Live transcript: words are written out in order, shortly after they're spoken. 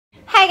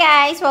Hi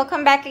guys,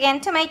 welcome back again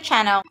to my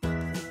channel.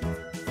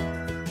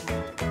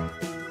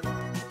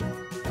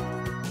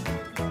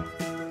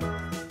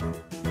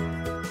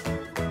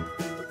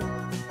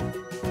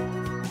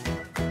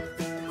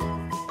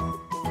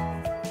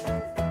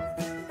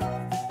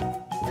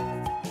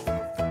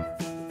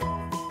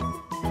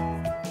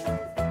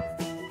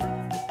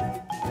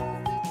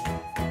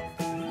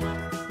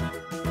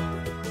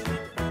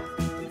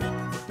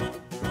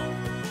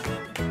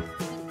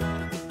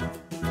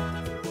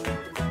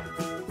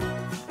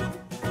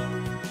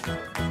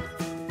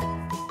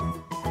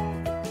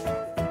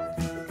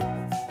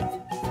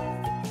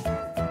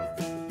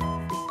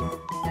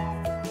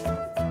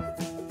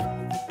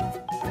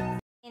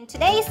 In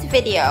today's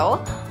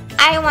video,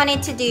 I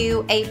wanted to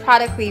do a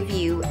product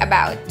review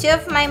about two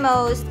of my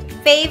most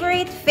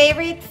favorite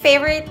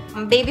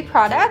baby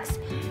products.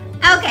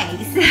 Okay,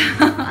 so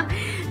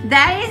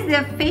that is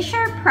the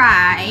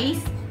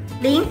Fisher-Price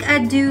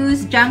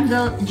Link-A-Doo's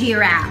Jungle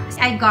Giraffe.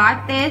 I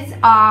got this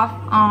off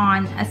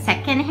on a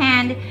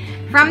second-hand.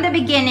 From the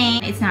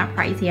beginning, it's not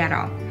pricey at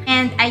all.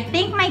 And I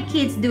think my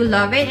kids do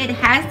love it. It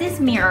has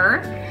this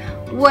mirror,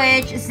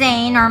 which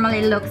Zane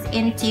normally looks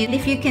into.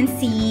 If you can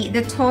see,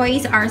 the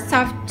toys are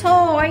soft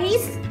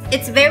toys.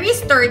 It's very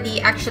sturdy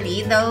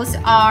actually. Those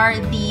are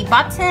the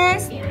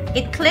buttons.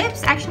 It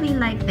clips actually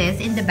like this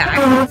in the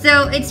back.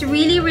 So it's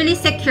really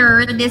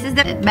secure. This is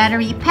the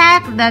battery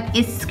pack that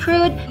is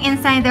screwed.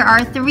 Inside there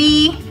are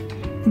 3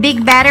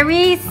 big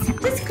batteries.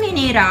 Just clean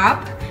it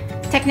up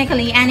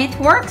technically and it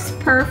works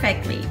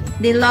perfectly.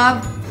 They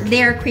love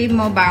their crib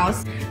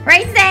mobiles.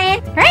 Right,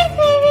 Zane? Right,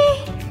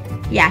 baby?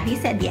 Yeah, he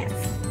said yes.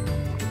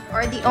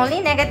 Or the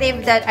only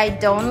negative that I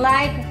don't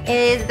like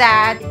is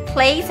that it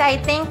plays, I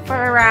think, for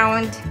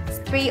around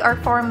 3 or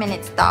 4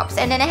 minutes tops.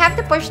 And then I have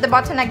to push the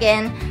button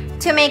again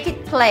to make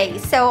it play.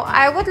 So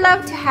I would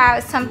love to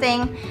have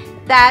something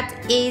that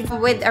is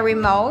with a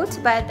remote,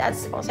 but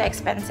that's also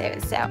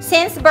expensive. So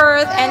since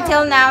birth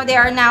until now, they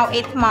are now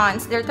 8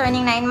 months. They're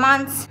turning 9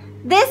 months.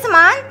 This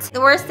month,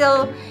 we're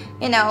still,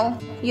 you know,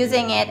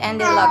 using it and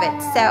they love it.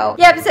 So,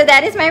 yep, so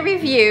that is my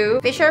review.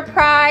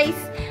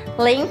 Fisher-Price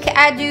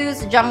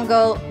Link-A-Doo's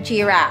Jungle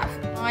Giraffe.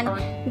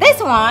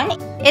 This one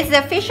is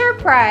the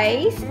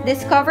Fisher-Price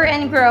Discover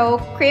and Grow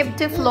Crib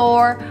to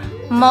Floor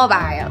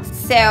Mobile.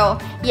 So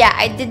yeah,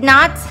 I did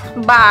not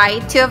buy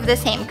 2 of the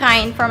same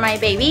kind for my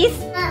babies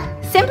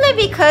simply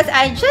because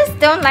I just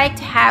don't like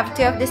to have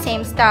 2 of the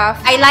same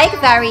stuff. I like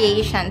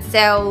variation.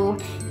 So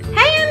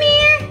hi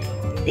Amir,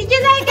 did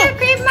you like your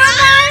crib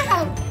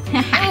mama?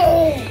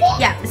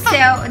 Yeah,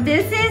 so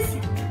this is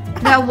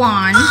the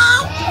one.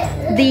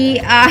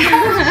 It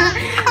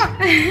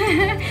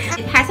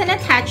has an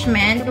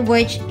attachment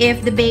which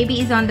if the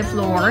baby is on the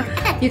floor,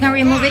 you can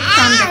remove it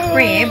from the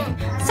crib.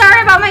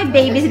 Sorry about my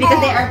babies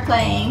because they are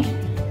playing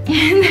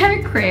in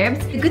their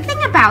cribs. The good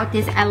thing about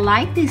this, I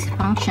like these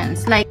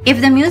functions. Like if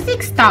the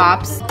music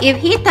stops, if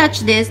he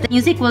touches this, the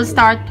music will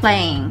start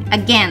playing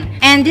again.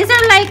 And these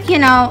are like, you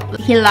know,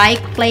 he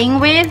like playing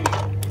with.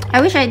 I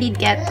wish I did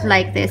get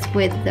like this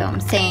with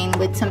Zane,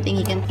 with something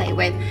he can play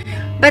with.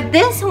 But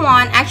this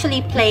one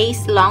actually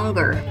plays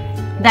longer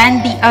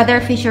than the other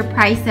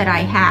Fisher-Price that I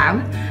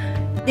have.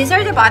 These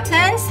are the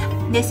buttons.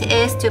 This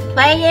is to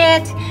play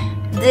it.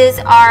 These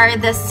are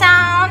the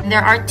sound.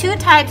 There are 2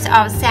 types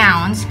of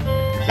sounds.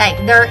 Like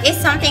there is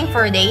something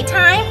for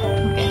daytime.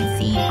 You can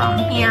see from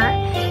here.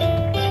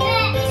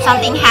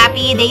 Something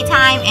happy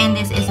daytime, and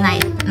this is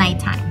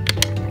nighttime.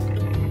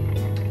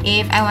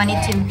 If I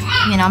wanted to,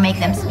 you know, make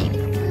them sleep.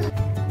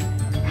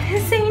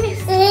 Zane is...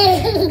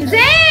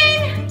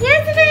 Zane!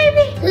 Yes,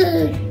 baby!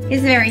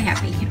 He's very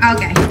happy.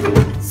 Okay.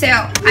 So,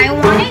 I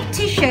wanted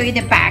to show you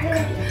the back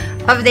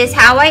of this,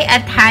 how I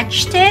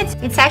attached it.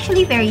 It's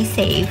actually very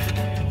safe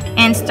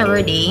and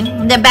sturdy.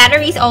 The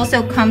batteries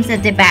also comes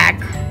at the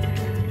back.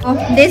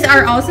 These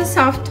are also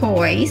soft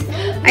toys.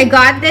 I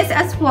got this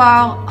as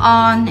well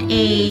on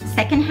a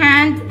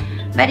second-hand,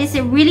 but it's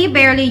really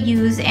barely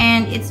used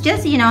and it's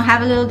just, you know,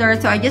 have a little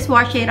dirt, so I just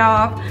wash it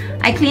off.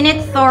 I clean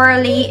it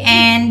thoroughly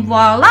and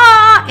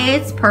voila,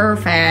 it's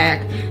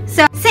perfect.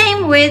 So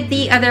same with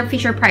the other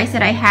Fisher-Price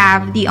that I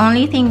have. The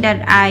only thing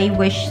that I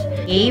wish,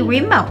 a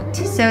remote,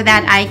 so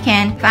that I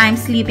can, if I'm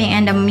sleeping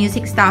and the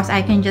music stops,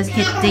 I can just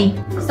hit the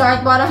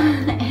start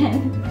button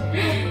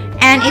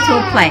and it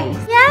will play.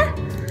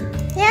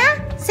 Yeah,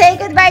 say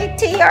goodbye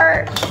to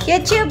your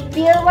YouTube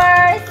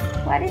viewers.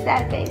 What is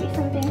that, baby?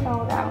 Something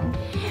fell down.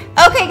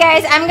 Okay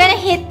guys, I'm gonna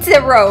hit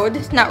the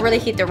road. Not really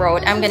hit the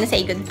road. I'm gonna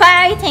say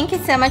goodbye. Thank you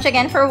so much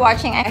again for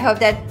watching. I hope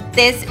that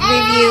this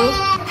review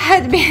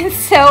has been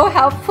so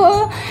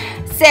helpful.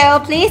 So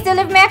please do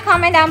leave me a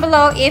comment down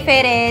below if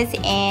it is.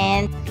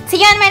 And see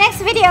you on my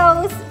next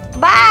videos.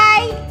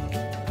 Bye!